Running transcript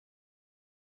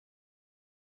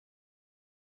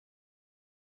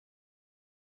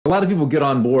A lot of people get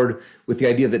on board with the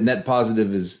idea that net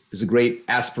positive is a great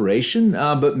aspiration,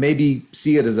 but maybe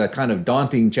see it as a kind of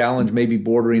daunting challenge, maybe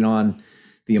bordering on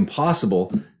the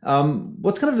impossible.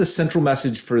 What's kind of the central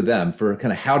message for them for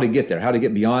kind of how to get there, how to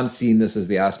get beyond seeing this as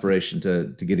the aspiration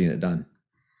to getting it done?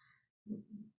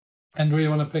 Andrew, you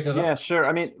want to pick it up? Yeah, sure.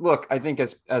 I mean, look, I think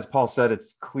as Paul said,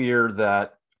 it's clear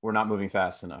that we're not moving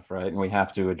fast enough, right? And we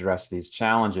have to address these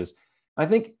challenges. I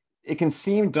think it can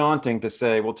seem daunting to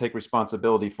say we'll take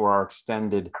responsibility for our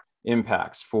extended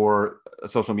impacts, for a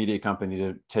social media company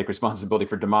to take responsibility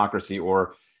for democracy,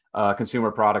 or a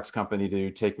consumer products company to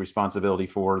take responsibility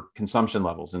for consumption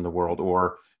levels in the world,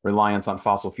 or reliance on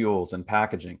fossil fuels and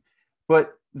packaging.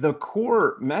 But the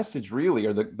core message really,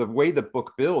 or the way the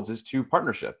book builds, is to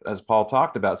partnership, as Paul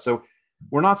talked about. So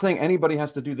we're not saying anybody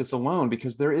has to do this alone,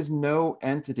 because there is no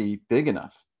entity big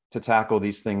enough to tackle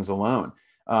these things alone.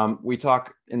 We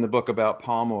talk in the book about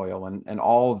palm oil and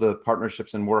all the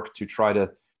partnerships and work to try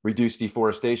to reduce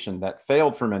deforestation that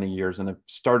failed for many years and have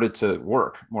started to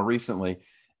work more recently.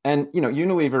 And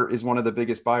Unilever is one of the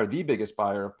biggest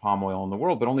buyer of palm oil in the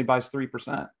world, but only buys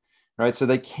 3%, right? So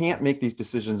they can't make these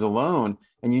decisions alone,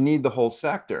 and you need the whole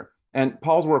sector. And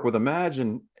Paul's work with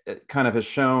Imagine kind of has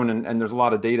shown, and there's a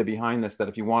lot of data behind this, that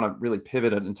if you want to really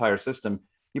pivot an entire system,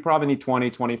 you probably need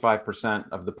 20, 25%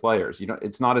 of the players.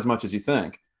 It's not as much as you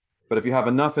think, but if you have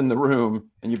enough in the room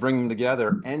and you bring them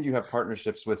together and you have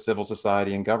partnerships with civil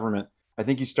society and government, I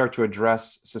think you start to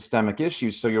address systemic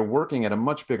issues. So you're working at a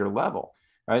much bigger level,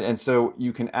 right? And so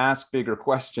you can ask bigger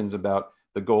questions about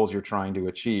the goals you're trying to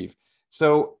achieve.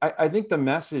 So I think the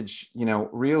message,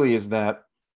 really is that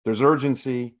there's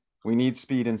urgency, we need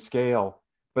speed and scale,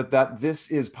 but that this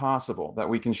is possible, that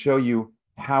we can show you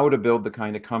how to build the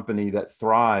kind of company that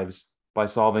thrives by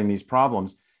solving these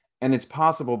problems. And it's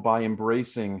possible by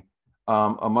embracing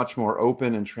a much more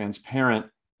open and transparent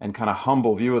and kind of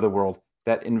humble view of the world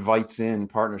that invites in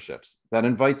partnerships, that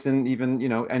invites in even,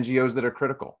 NGOs that are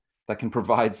critical, that can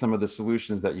provide some of the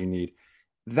solutions that you need.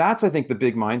 That's, I think, the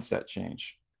big mindset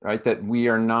change, right? That we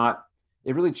are not,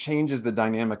 it really changes the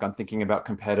dynamic on thinking about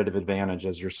competitive advantage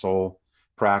as your sole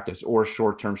practice or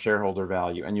short-term shareholder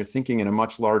value. And you're thinking in a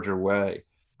much larger way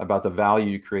about the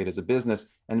value you create as a business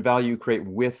and value you create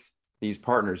with these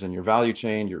partners in your value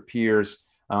chain, your peers,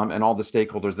 and all the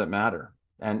stakeholders that matter,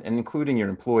 and including your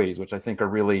employees, which I think are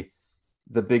really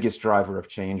the biggest driver of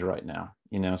change right now.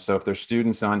 So if there's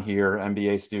students on here,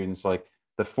 MBA students, like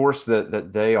the force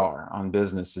that they are on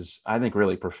business is, I think,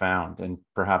 really profound and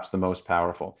perhaps the most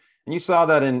powerful. And you saw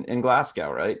that in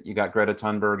Glasgow, right? You got Greta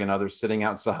Thunberg and others sitting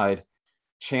outside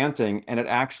chanting, and it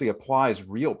actually applies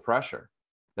real pressure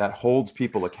that holds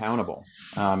people accountable.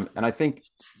 And I think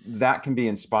that can be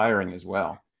inspiring as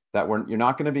well, that you're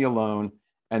not going to be alone,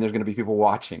 and there's going to be people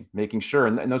watching, making sure,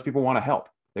 and those people want to help.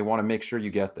 They want to make sure you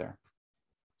get there.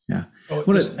 Yeah.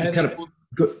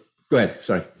 Go ahead.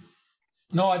 Sorry.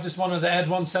 No, I just wanted to add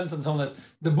one sentence on it.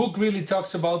 The book really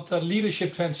talks about the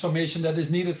leadership transformation that is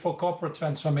needed for corporate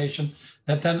transformation,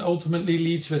 that then ultimately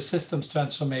leads with systems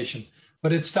transformation.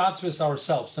 But it starts with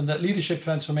ourselves, and that leadership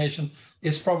transformation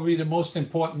is probably the most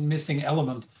important missing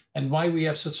element, and why we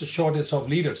have such a shortage of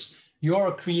leaders.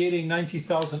 You're creating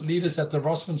 90,000 leaders at the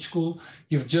Rotman School.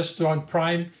 You've just joined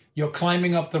Prime. You're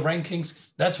climbing up the rankings.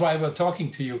 That's why we're talking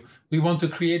to you. We want to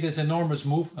create this enormous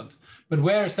movement. But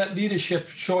where is that leadership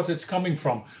shortage coming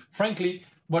from? Frankly,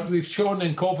 what we've shown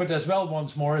in COVID as well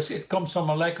once more is it comes from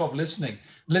a lack of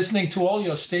listening to all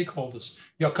your stakeholders,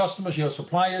 your customers, your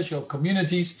suppliers, your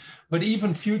communities, but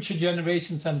even future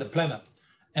generations and the planet.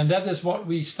 And that is what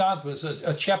we start with,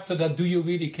 a chapter that do you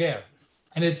really care?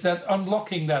 And it's that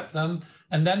unlocking that then,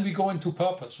 and then we go into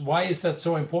purpose. Why is that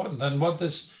so important? And what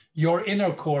is your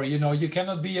inner core? You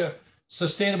cannot be a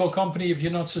sustainable company if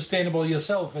you're not sustainable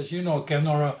yourself, as you know, Ken,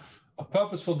 or a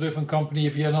purposeful driven company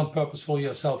if you're not purposeful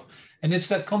yourself. And it's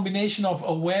that combination of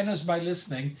awareness by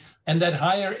listening and that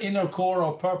higher inner core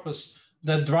or purpose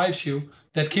that drives you,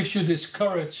 that gives you this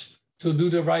courage to do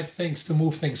the right things, to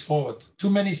move things forward. Too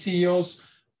many CEOs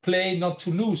play not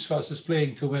to lose versus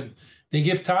playing to win. They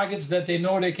give targets that they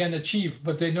know they can achieve,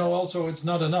 but they know also it's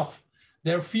not enough.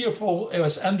 They're fearful,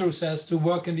 as Andrew says, to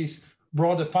work in these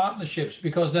broader partnerships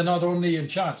because they're not only in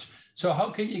charge. So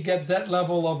how can you get that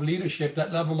level of leadership,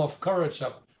 that level of courage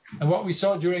up? And what we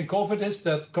saw during COVID is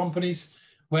that companies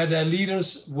where their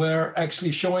leaders were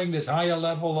actually showing this higher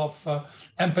level of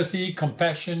empathy,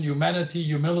 compassion, humanity,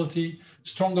 humility,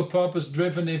 stronger purpose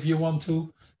driven, if you want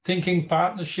to, thinking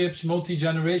partnerships,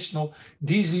 multi-generational,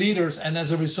 these leaders, and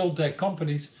as a result, their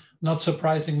companies, not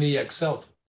surprisingly excelled.